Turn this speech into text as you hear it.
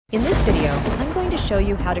In this video, I'm going to show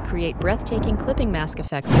you how to create breathtaking clipping mask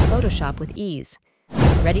effects in Photoshop with ease.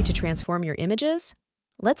 Ready to transform your images?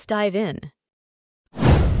 Let's dive in.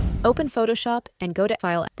 Open Photoshop and go to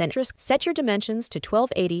File, then set your dimensions to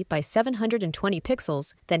 1280 by 720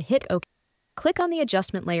 pixels, then hit OK. Click on the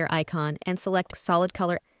adjustment layer icon and select Solid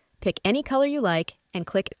Color. Pick any color you like and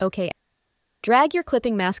click OK. Drag your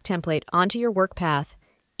clipping mask template onto your work path,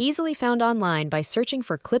 easily found online by searching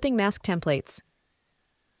for clipping mask templates.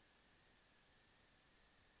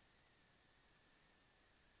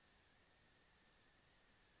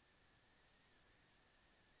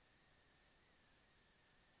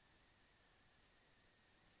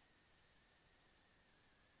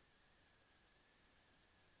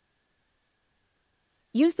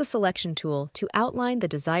 Use the selection tool to outline the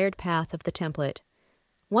desired path of the template.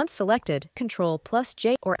 Once selected,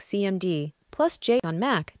 Ctrl+J or CMD+J on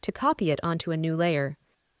Mac to copy it onto a new layer.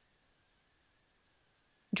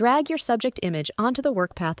 Drag your subject image onto the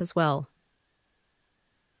work path as well.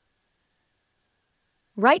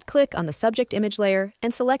 Right-click on the subject image layer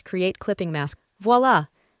and select Create Clipping Mask. Voila!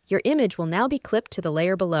 Your image will now be clipped to the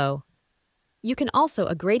layer below. You can also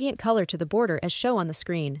add a gradient color to the border as shown on the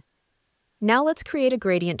screen. Now let's create a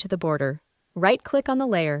gradient to the border. Right-click on the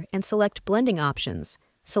layer and select Blending Options.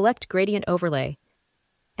 Select Gradient Overlay.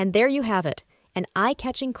 And there you have it, an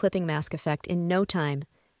eye-catching clipping mask effect in no time.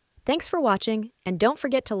 Thanks for watching, and don't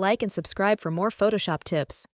forget to like and subscribe for more Photoshop tips.